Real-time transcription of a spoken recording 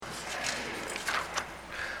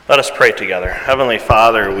Let us pray together. Heavenly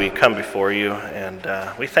Father, we come before you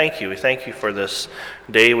and we thank you. We thank you for this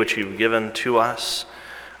day which you've given to us.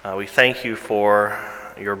 We thank you for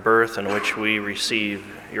your birth in which we receive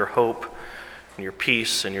your hope and your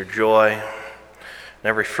peace and your joy and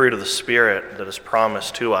every fruit of the Spirit that is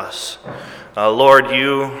promised to us. Lord,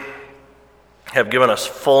 you have given us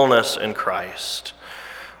fullness in Christ.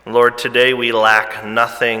 Lord, today we lack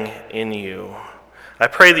nothing in you. I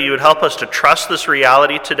pray that you would help us to trust this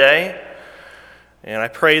reality today, and I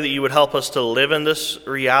pray that you would help us to live in this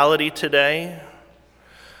reality today,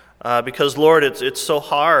 because, Lord, it's so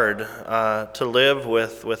hard to live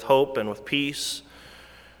with hope and with peace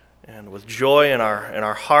and with joy in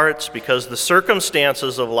our hearts, because the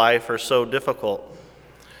circumstances of life are so difficult.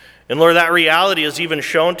 And, Lord, that reality is even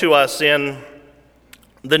shown to us in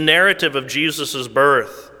the narrative of Jesus'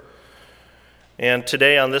 birth. And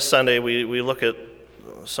today on this Sunday, we look at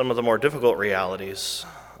some of the more difficult realities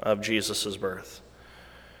of Jesus' birth.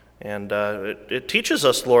 And it teaches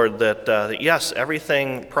us, Lord, that yes,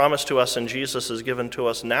 everything promised to us in Jesus is given to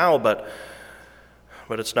us now, but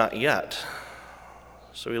it's not yet.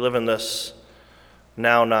 So we live in this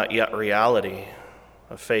now, not yet reality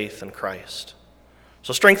of faith in Christ.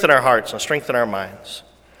 So strengthen our hearts and strengthen our minds.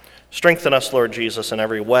 Strengthen us, Lord Jesus, in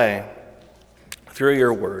every way through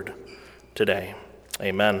your word today.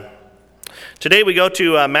 Amen. Today we go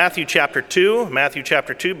to Matthew chapter 2,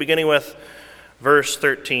 beginning with verse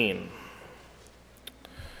 13.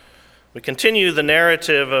 We continue the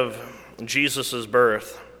narrative of Jesus'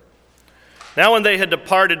 birth. Now when they had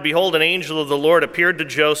departed, behold, an angel of the Lord appeared to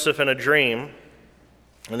Joseph in a dream.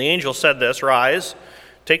 And the angel said this, "Rise,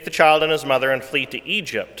 take the child and his mother and flee to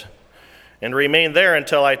Egypt, and remain there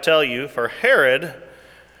until I tell you, for Herod,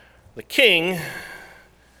 the king,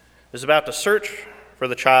 is about to search for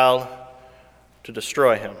the child to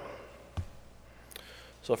destroy him."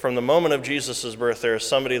 So from the moment of Jesus' birth, there is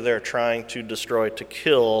somebody there trying to destroy, to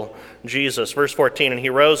kill Jesus. Verse 14, "And he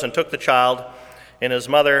rose and took the child and his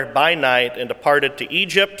mother by night and departed to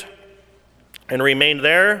Egypt and remained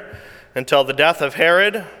there until the death of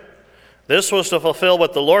Herod. This was to fulfill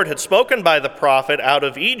what the Lord had spoken by the prophet, 'Out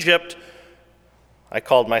of Egypt I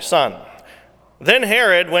called my son.' Then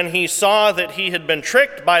Herod, when he saw that he had been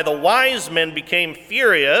tricked by the wise men, became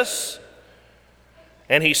furious,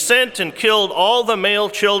 and he sent and killed all the male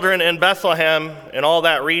children in Bethlehem and all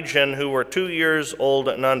that region who were 2 years old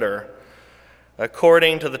and under,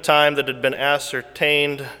 according to the time that had been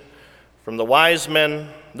ascertained from the wise men.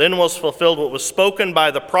 Then was fulfilled what was spoken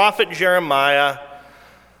by the prophet Jeremiah.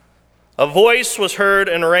 A voice was heard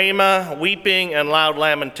in Ramah, weeping and loud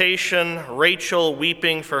lamentation, Rachel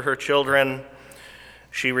weeping for her children.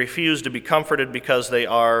 She refused to be comforted because they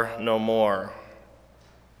are no more.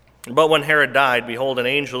 But when Herod died, behold, an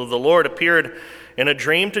angel of the Lord appeared in a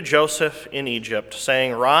dream to Joseph in Egypt,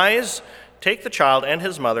 saying, 'Rise, take the child and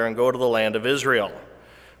his mother and go to the land of Israel,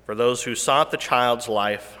 for those who sought the child's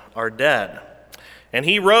life are dead.' And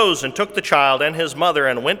he rose and took the child and his mother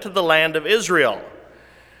and went to the land of Israel.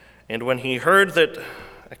 And when he heard that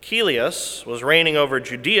Archelaus was reigning over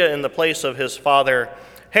Judea in the place of his father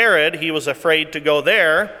Herod, he was afraid to go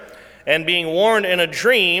there, and being warned in a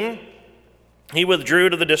dream, he withdrew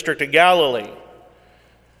to the district of Galilee.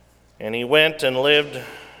 And he went and lived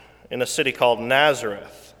in a city called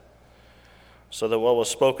Nazareth, so that what was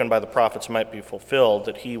spoken by the prophets might be fulfilled,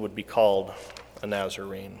 that he would be called a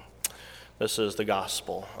Nazarene." This is the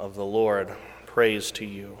gospel of the Lord. Praise to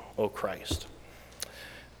you, O Christ.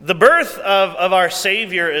 The birth of our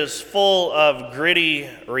Savior is full of gritty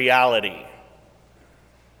reality.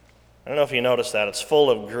 I don't know if you noticed that. It's full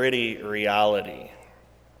of gritty reality.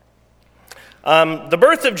 The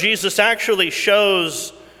birth of Jesus actually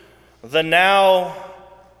shows the now,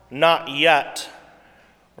 not yet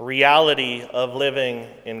reality of living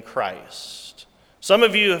in Christ. Some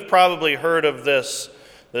of you have probably heard of this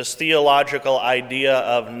theological idea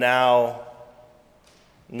of now,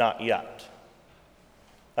 not yet.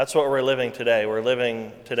 That's what we're living today. We're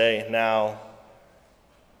living today now,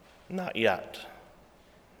 not yet.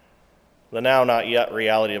 The now, not yet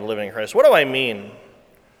reality of living in Christ. What do I mean?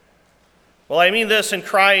 Well, I mean this: in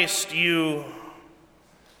Christ, you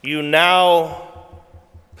now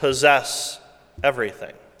possess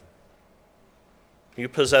everything. You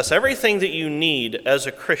possess everything that you need as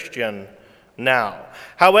a Christian now.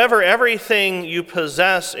 However, everything you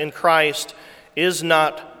possess in Christ is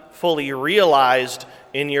not fully realized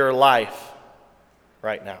in your life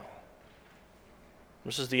right now.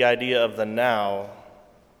 This is the idea of the now,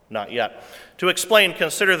 not yet. To explain,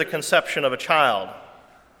 consider the conception of a child.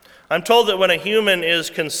 I'm told that when a human is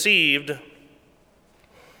conceived,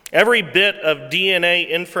 Every bit of DNA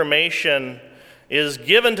information is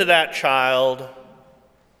given to that child,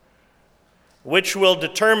 which will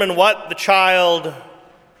determine what the child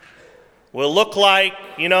will look like.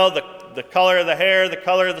 You know, the color of the hair, the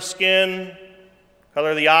color of the skin,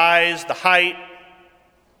 color of the eyes, the height,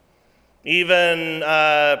 even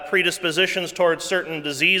predispositions towards certain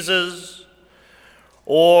diseases,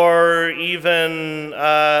 or even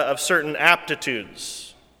of certain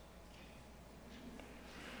aptitudes.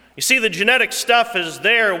 You see, the genetic stuff is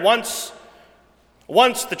there once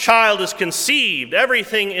the child is conceived.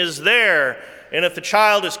 Everything is there. And if the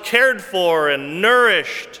child is cared for and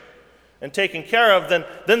nourished and taken care of,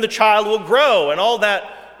 then the child will grow, and all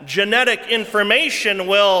that genetic information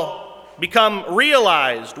will become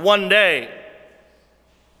realized one day.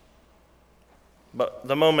 But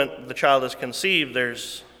the moment the child is conceived,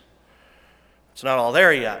 it's not all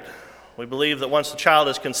there yet. We believe that once the child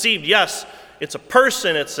is conceived, yes, it's a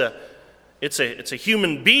person, it's a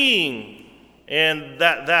human being, and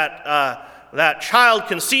that child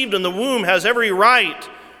conceived in the womb has every right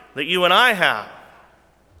that you and I have.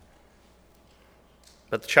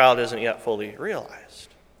 But the child isn't yet fully realized.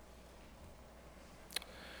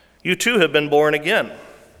 You too have been born again.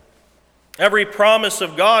 Every promise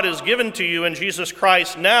of God is given to you in Jesus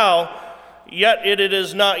Christ now, yet it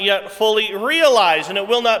is not yet fully realized, and it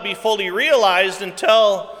will not be fully realized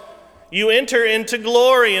until you enter into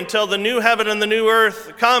glory, until the new heaven and the new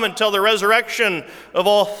earth come, until the resurrection of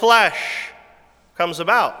all flesh comes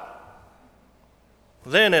about.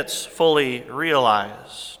 Then it's fully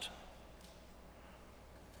realized.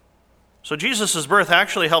 So Jesus' birth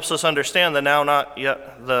actually helps us understand the now not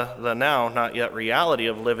yet reality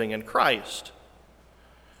of living in Christ.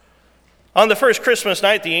 On the first Christmas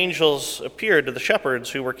night, the angels appeared to the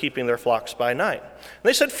shepherds who were keeping their flocks by night. And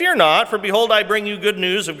they said, "Fear not, for behold, I bring you good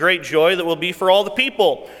news of great joy that will be for all the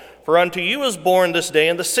people. For unto you is born this day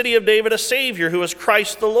in the city of David a Savior, who is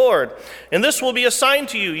Christ the Lord. And this will be a sign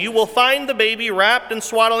to you. You will find the baby wrapped in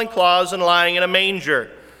swaddling cloths and lying in a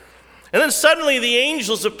manger." And then suddenly the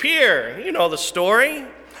angels appear. You know the story.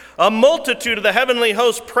 A multitude of the heavenly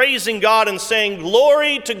host praising God and saying,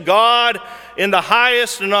 "Glory to God in the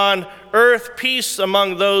highest, and on earth peace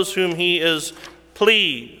among those whom he is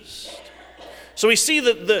pleased." So we see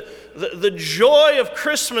that the joy of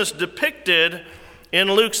Christmas depicted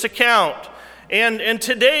in Luke's account. And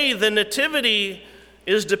today the nativity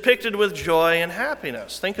is depicted with joy and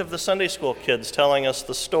happiness. Think of the Sunday school kids telling us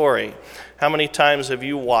the story. How many times have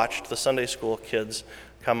you watched the Sunday school kids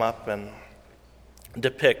come up and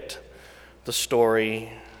depict the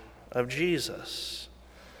story of Jesus?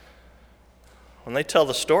 When they tell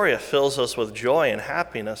the story, it fills us with joy and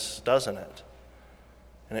happiness, doesn't it?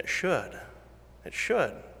 And it should. It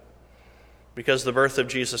should. Because the birth of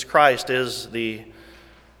Jesus Christ is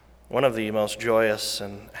one of the most joyous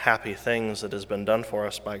and happy things that has been done for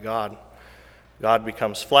us by God. God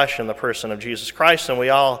becomes flesh in the person of Jesus Christ, and we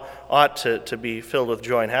all ought to be filled with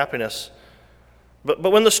joy and happiness. But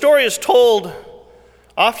when the story is told,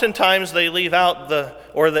 oftentimes they leave out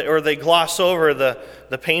or they gloss over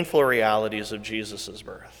the painful realities of Jesus'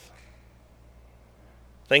 birth.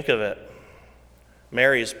 Think of it.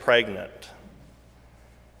 Mary's pregnant,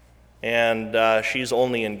 and she's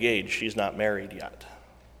only engaged. She's not married yet.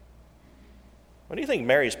 What do you think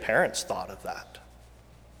Mary's parents thought of that?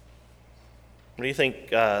 What do you think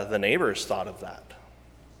the neighbors thought of that?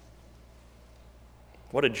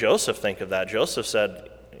 What did Joseph think of that? Joseph said,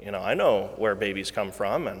 I know where babies come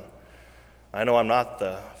from, and I know I'm not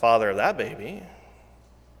the father of that baby.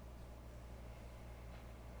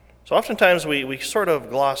 So oftentimes we sort of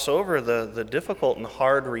gloss over the difficult and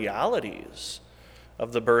hard realities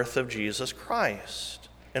of the birth of Jesus Christ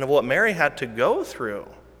and of what Mary had to go through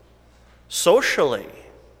socially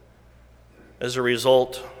as a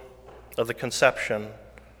result of the conception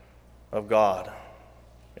of God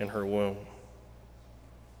in her womb.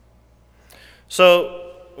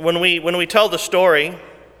 So when we tell the story,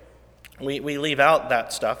 we leave out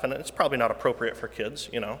that stuff, and it's probably not appropriate for kids,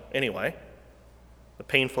 anyway. The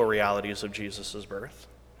painful realities of Jesus' birth.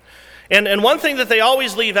 And one thing that they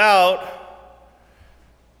always leave out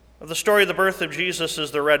of the story of the birth of Jesus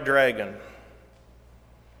is the red dragon.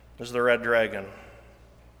 Is the red dragon.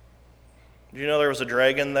 Did you know there was a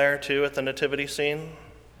dragon there too at the nativity scene?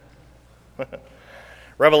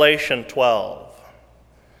 Revelation 12,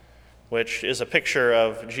 which is a picture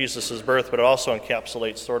of Jesus' birth, but it also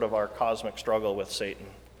encapsulates sort of our cosmic struggle with Satan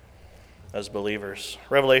as believers.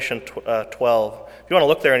 Revelation 12. If you want to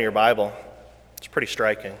look there in your Bible, it's pretty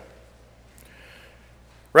striking.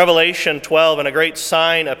 Revelation 12, "And a great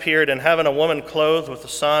sign appeared in heaven, a woman clothed with the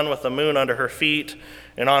sun, with the moon under her feet,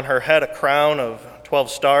 and on her head a crown of 12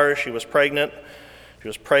 stars. She was pregnant. She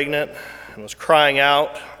was pregnant and was crying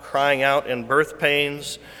out in birth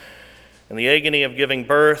pains and the agony of giving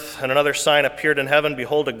birth. And another sign appeared in heaven.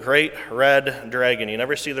 Behold, a great red dragon. You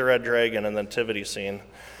never see the red dragon in the nativity scene.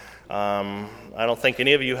 I don't think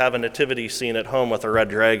any of you have a nativity scene at home with a red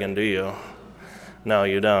dragon, do you? No,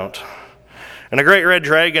 you don't. And a great red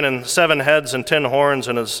dragon, and 7 heads and 10 horns,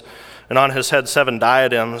 and on his head 7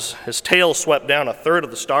 diadems. His tail swept down a third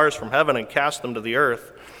of the stars from heaven and cast them to the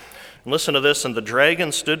earth. And listen to this. And the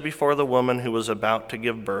dragon stood before the woman who was about to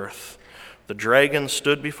give birth. The dragon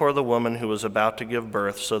stood before the woman who was about to give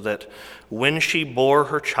birth, so that when she bore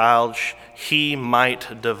her child, he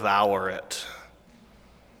might devour it.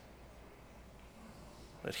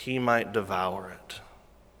 That he might devour it.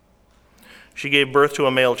 She gave birth to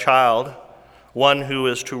a male child, one who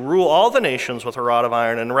is to rule all the nations with a rod of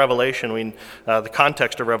iron. In Revelation, the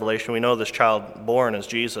context of Revelation, we know this child born is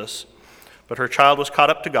Jesus. But her child was caught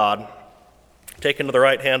up to God, taken to the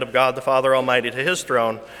right hand of God the Father Almighty, to his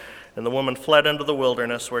throne. And the woman fled into the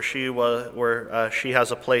wilderness, where she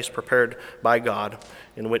has a place prepared by God,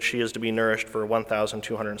 in which she is to be nourished for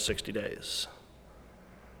 1,260 days.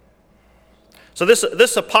 So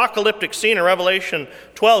this apocalyptic scene in Revelation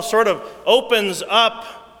 12 sort of opens up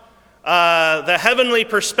the heavenly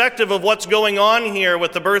perspective of what's going on here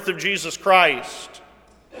with the birth of Jesus Christ.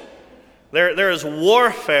 There is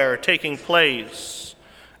warfare taking place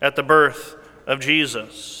at the birth of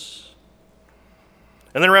Jesus.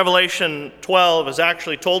 And then Revelation 12 is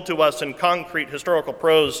actually told to us in concrete historical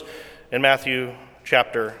prose in Matthew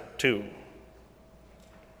chapter 2.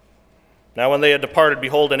 Now when they had departed,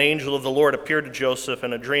 behold, an angel of the Lord appeared to Joseph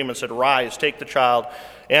in a dream and said, Rise, take the child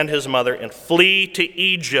and his mother, and flee to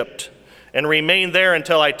Egypt, and remain there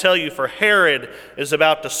until I tell you, for Herod is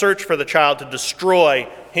about to search for the child to destroy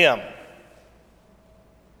him.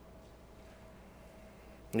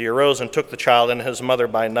 And he arose and took the child and his mother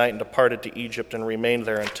by night and departed to Egypt and remained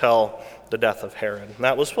there until the death of Herod. And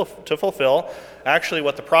that was to fulfill actually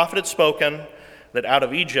what the prophet had spoken, that out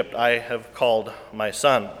of Egypt I have called my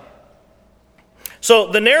son. So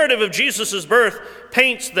the narrative of Jesus' birth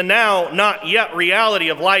paints the now not yet reality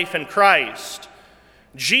of life in Christ.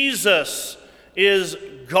 Jesus is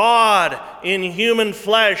God in human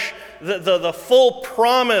flesh. The full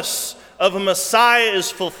promise of a Messiah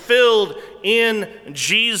is fulfilled in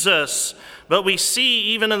Jesus. But we see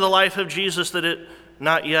even in the life of Jesus that it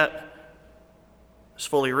not yet is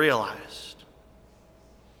fully realized.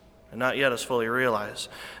 And not yet is fully realized.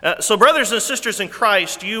 So brothers and sisters in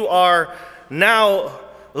Christ, you are now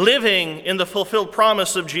living in the fulfilled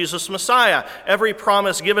promise of Jesus Messiah. Every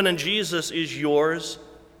promise given in Jesus is yours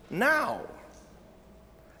now.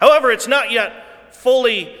 However, it's not yet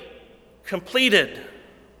fully completed.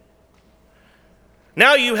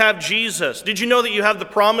 Now you have Jesus. Did you know that you have the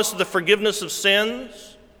promise of the forgiveness of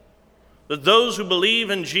sins? That those who believe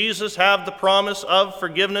in Jesus have the promise of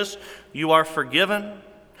forgiveness. You are forgiven.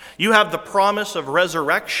 You have the promise of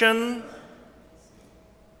resurrection.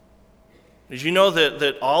 Did you know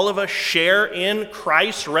that all of us share in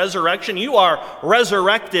Christ's resurrection? You are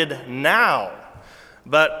resurrected now.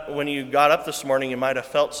 But when you got up this morning, you might have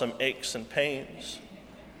felt some aches and pains.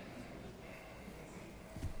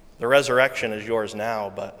 The resurrection is yours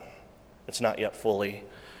now, but it's not yet fully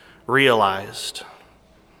realized.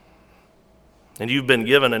 And you've been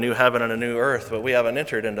given a new heaven and a new earth, but we haven't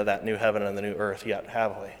entered into that new heaven and the new earth yet,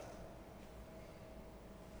 have we?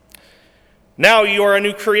 Now you are a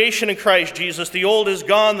new creation in Christ Jesus. The old is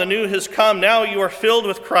gone, the new has come. Now you are filled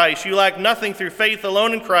with Christ. You lack nothing through faith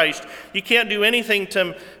alone in Christ. You can't do anything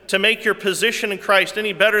to make your position in Christ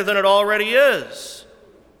any better than it already is.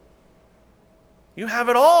 You have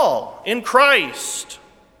it all in Christ.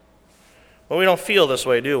 Well, we don't feel this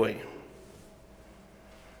way, do we?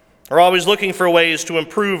 We're always looking for ways to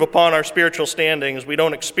improve upon our spiritual standings. We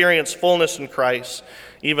don't experience fullness in Christ,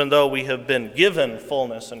 even though we have been given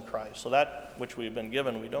fullness in Christ. So that which we've been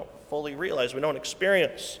given, we don't fully realize. We don't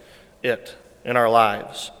experience it in our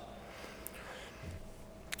lives.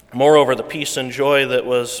 Moreover, the peace and joy that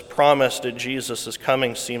was promised at Jesus'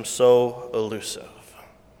 coming seems so elusive.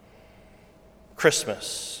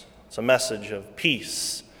 Christmas, it's a message of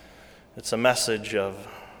peace. It's a message of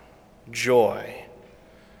joy.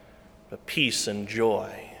 But peace and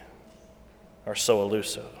joy are so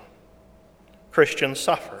elusive. Christians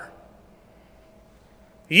suffer.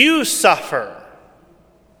 You suffer.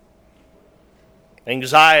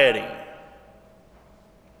 Anxiety,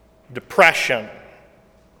 depression,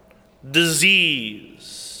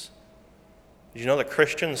 disease. Did you know that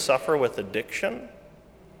Christians suffer with addiction?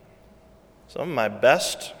 Some of my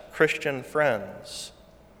best Christian friends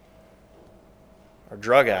are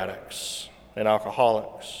drug addicts and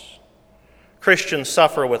alcoholics. Christians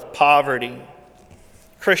suffer with poverty.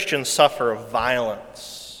 Christians suffer of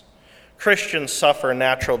violence. Christians suffer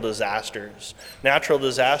natural disasters. Natural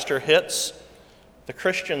disaster hits, the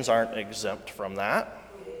Christians aren't exempt from that.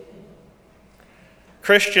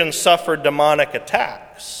 Christians suffer demonic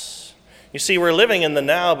attacks. You see, we're living in the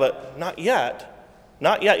now, but not yet.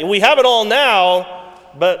 Not yet. We have it all now,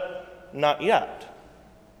 but not yet.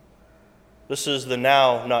 This is the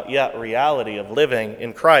now, not yet reality of living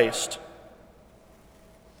in Christ.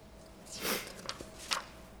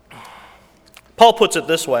 Paul puts it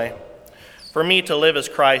this way: for me to live is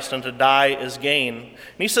Christ and to die is gain.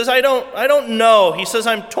 And he says, I don't know. He says,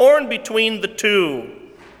 I'm torn between the two.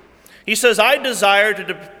 He says, I desire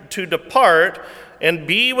to depart and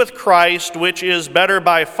be with Christ, which is better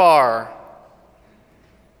by far.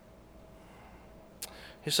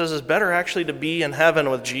 He says it's better actually to be in heaven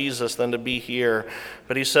with Jesus than to be here.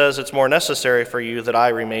 But he says it's more necessary for you that I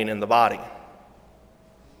remain in the body.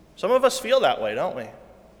 Some of us feel that way, don't we?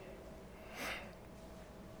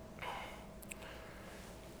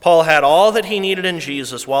 Paul had all that he needed in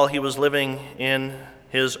Jesus while he was living in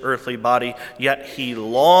his earthly body, yet he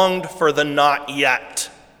longed for the not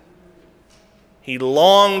yet. He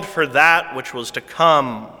longed for that which was to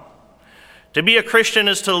come. To be a Christian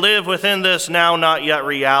is to live within this now, not yet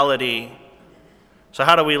reality. So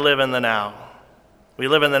how do we live in the now? We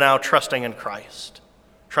live in the now trusting in Christ,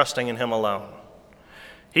 trusting in Him alone.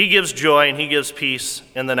 He gives joy and He gives peace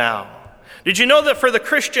in the now. Did you know that for the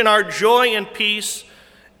Christian, our joy and peace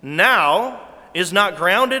now is not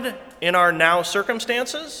grounded in our now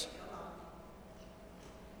circumstances?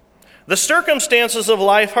 The circumstances of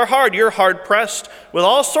life are hard. You're hard-pressed with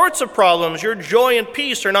all sorts of problems. Your joy and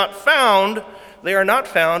peace are not found. They are not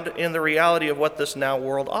found in the reality of what this now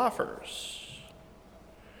world offers.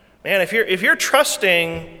 Man, if you're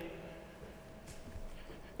trusting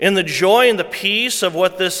in the joy and the peace of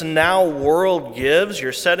what this now world gives,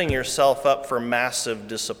 you're setting yourself up for massive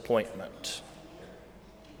disappointment.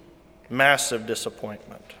 Massive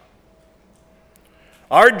disappointment.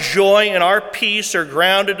 Our joy and our peace are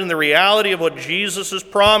grounded in the reality of what Jesus has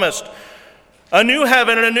promised. A new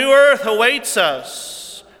heaven and a new earth awaits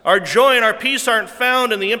us. Our joy and our peace aren't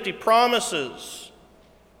found in the empty promises,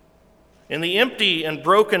 in the empty and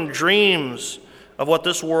broken dreams of what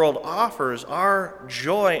this world offers. Our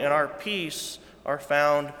joy and our peace are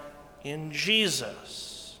found in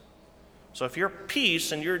Jesus. So if your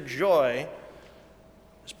peace and your joy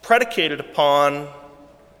is predicated upon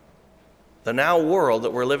the now world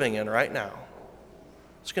that we're living in right now,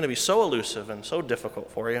 it's going to be so elusive and so difficult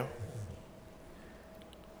for you.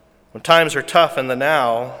 When times are tough in the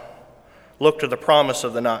now, look to the promise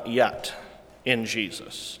of the not yet in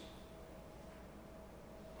Jesus.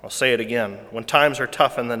 I'll say it again. When times are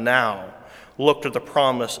tough in the now, look to the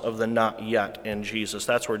promise of the not yet in Jesus.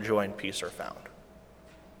 That's where joy and peace are found.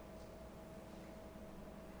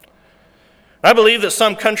 I believe that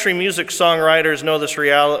some country music songwriters know this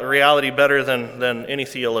reality better than any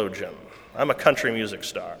theologian. I'm a country music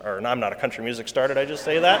star. Or I'm not a country music star, did I just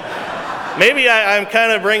say that? Maybe I'm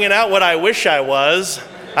kind of bringing out what I wish I was.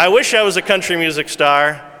 I wish I was a country music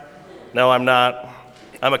star. No, I'm not.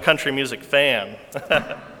 I'm a country music fan.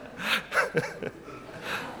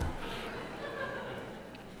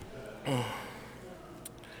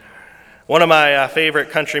 One of my favorite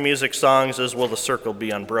country music songs is Will the Circle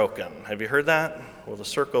Be Unbroken? Have you heard that? Will the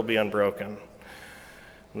Circle Be Unbroken?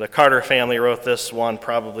 The Carter family wrote this one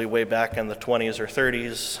probably way back in the 20s or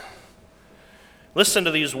 30s. Listen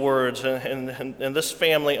to these words, and this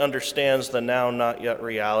family understands the now not yet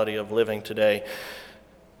reality of living today.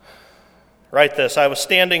 Write this: I was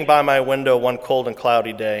standing by my window one cold and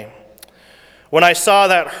cloudy day when I saw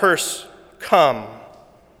that hearse come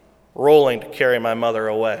rolling to carry my mother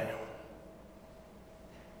away.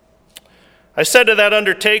 I said to that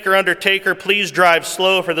undertaker, "Undertaker, please drive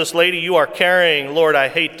slow, for this lady you are carrying, Lord, I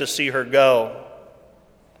hate to see her go."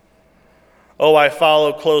 Oh, I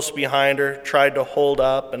followed close behind her, tried to hold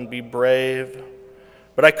up and be brave,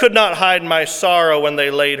 but I could not hide my sorrow when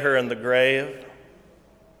they laid her in the grave.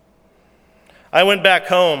 I went back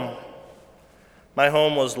home. My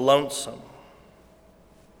home was lonesome.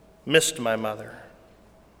 Missed my mother.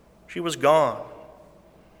 She was gone.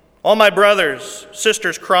 All my brothers,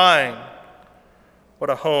 sisters crying. What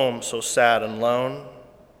a home so sad and lone.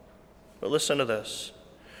 But listen to this.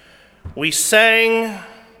 We sang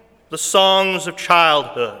the songs of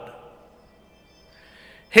childhood,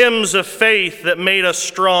 hymns of faith that made us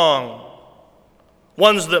strong,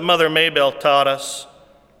 ones that Mother Maybell taught us.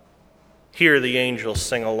 Hear the angels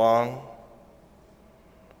sing along.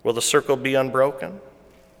 Will the circle be unbroken?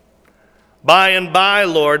 By and by,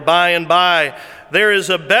 Lord, by and by, there is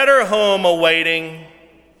a better home awaiting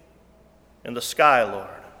in the sky, Lord,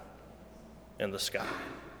 in the sky.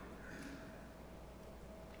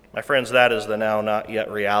 My friends, that is the now not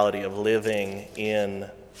yet reality of living in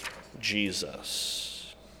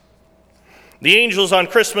Jesus. The angels on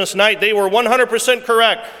Christmas night, they were 100%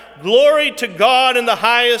 correct. Glory to God in the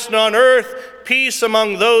highest, and on earth peace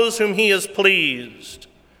among those whom he is pleased.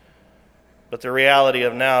 But the reality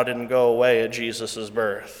of now didn't go away at Jesus'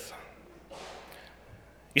 birth.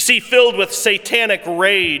 You see, filled with satanic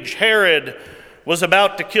rage, Herod was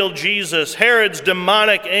about to kill Jesus. Herod's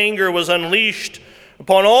demonic anger was unleashed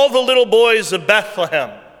upon all the little boys of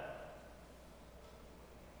Bethlehem,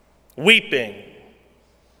 weeping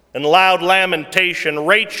and loud lamentation.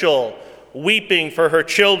 Rachel weeping for her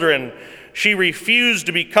children. She refused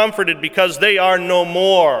to be comforted because they are no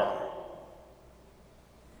more.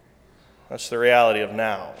 That's the reality of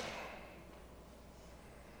now.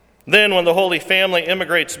 Then when the Holy Family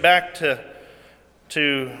immigrates back to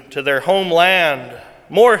their homeland,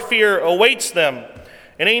 more fear awaits them.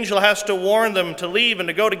 An angel has to warn them to leave and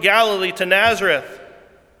to go to Galilee, to Nazareth.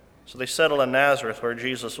 So they settle in Nazareth, where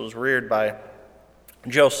Jesus was reared by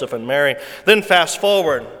Joseph and Mary. Then fast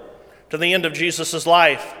forward to the end of Jesus'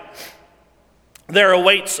 life. There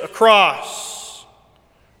awaits a cross.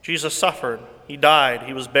 Jesus suffered. He died.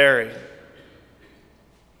 He was buried.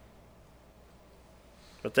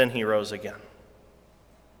 But then he rose again.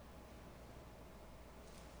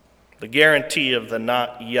 The guarantee of the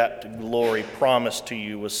not yet glory promised to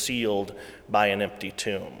you was sealed by an empty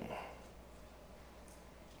tomb.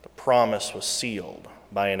 The promise was sealed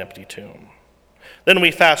by an empty tomb. Then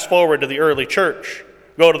we fast forward to the early church.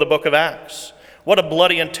 Go to the book of Acts. What a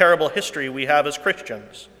bloody and terrible history we have as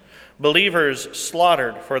Christians. Believers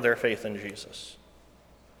slaughtered for their faith in Jesus.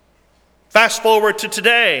 Fast forward to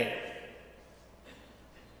today.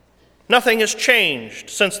 Nothing has changed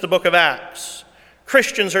since the book of Acts.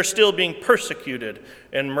 Christians are still being persecuted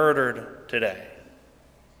and murdered today.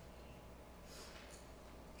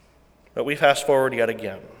 But we fast forward yet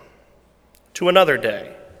again to another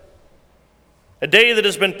day. A day that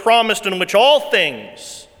has been promised in which all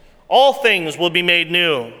things will be made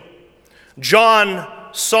new. John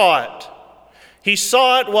saw it. He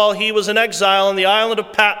saw it while he was in exile on the island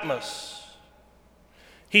of Patmos.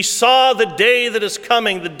 He saw the day that is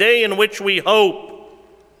coming, the day in which we hope.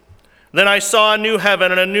 Then I saw a new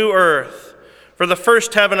heaven and a new earth, for the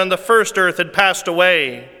first heaven and the first earth had passed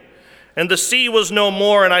away, and the sea was no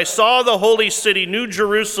more. And I saw the holy city, New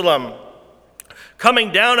Jerusalem,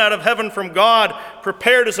 coming down out of heaven from God,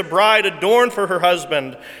 prepared as a bride adorned for her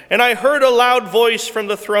husband. And I heard a loud voice from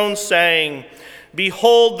the throne saying,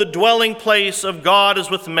 Behold, the dwelling place of God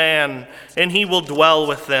is with man, and he will dwell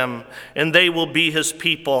with them, and they will be his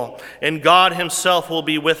people, and God himself will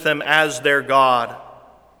be with them as their God.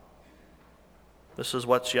 This is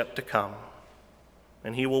what's yet to come,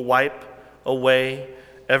 and he will wipe away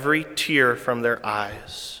every tear from their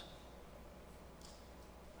eyes,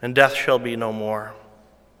 and death shall be no more.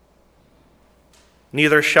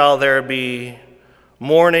 Neither shall there be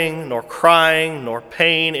mourning, nor crying, nor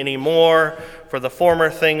pain any more, for the former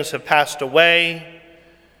things have passed away.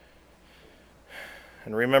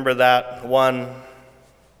 And remember that one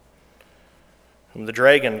whom the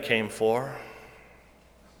dragon came for.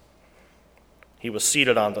 He was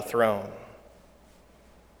seated on the throne.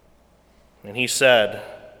 And he said,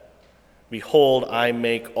 Behold, I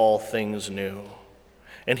make all things new.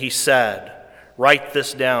 And he said, Write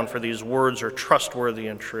this down, for these words are trustworthy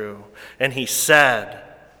and true. And he said,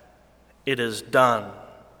 It is done.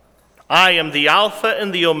 I am the Alpha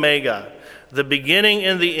and the Omega, the beginning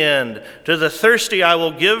and the end. To the thirsty I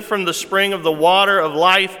will give from the spring of the water of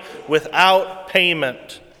life without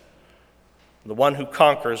payment. The one who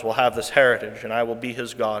conquers will have this heritage, and I will be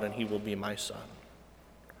his God, and he will be my son.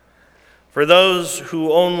 For those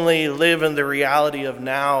who only live in the reality of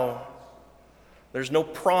now, there's no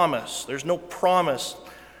promise. There's no promise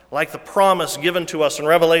like the promise given to us in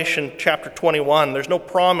Revelation chapter 21. There's no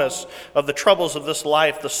promise of the troubles of this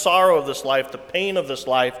life, the sorrow of this life, the pain of this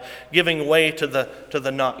life, giving way to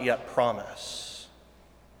the not yet promise.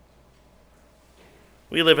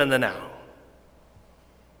 We live in the now.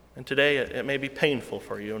 And today it may be painful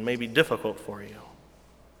for you and may be difficult for you.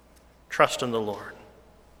 Trust in the Lord.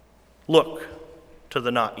 Look to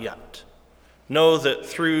the not yet. Know that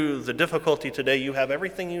through the difficulty today you have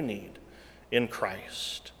everything you need in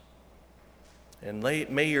Christ. And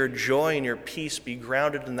may your joy and your peace be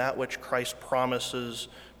grounded in that which Christ promises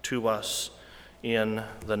to us in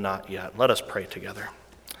the not yet. Let us pray together.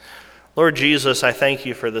 Lord Jesus, I thank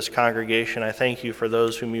you for this congregation. I thank you for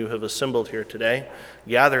those whom you have assembled here today,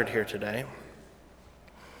 gathered here today.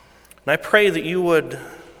 And I pray that you would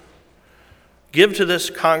give to this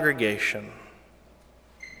congregation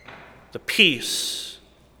the peace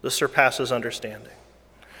that surpasses understanding,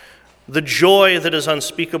 the joy that is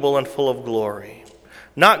unspeakable and full of glory,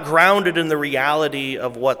 not grounded in the reality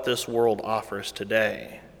of what this world offers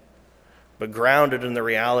today, but grounded in the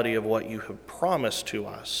reality of what you have promised to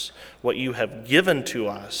us, what you have given to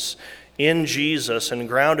us in Jesus, and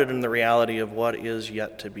grounded in the reality of what is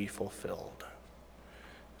yet to be fulfilled.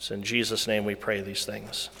 It's in Jesus' name we pray these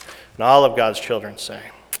things. And all of God's children say,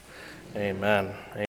 amen.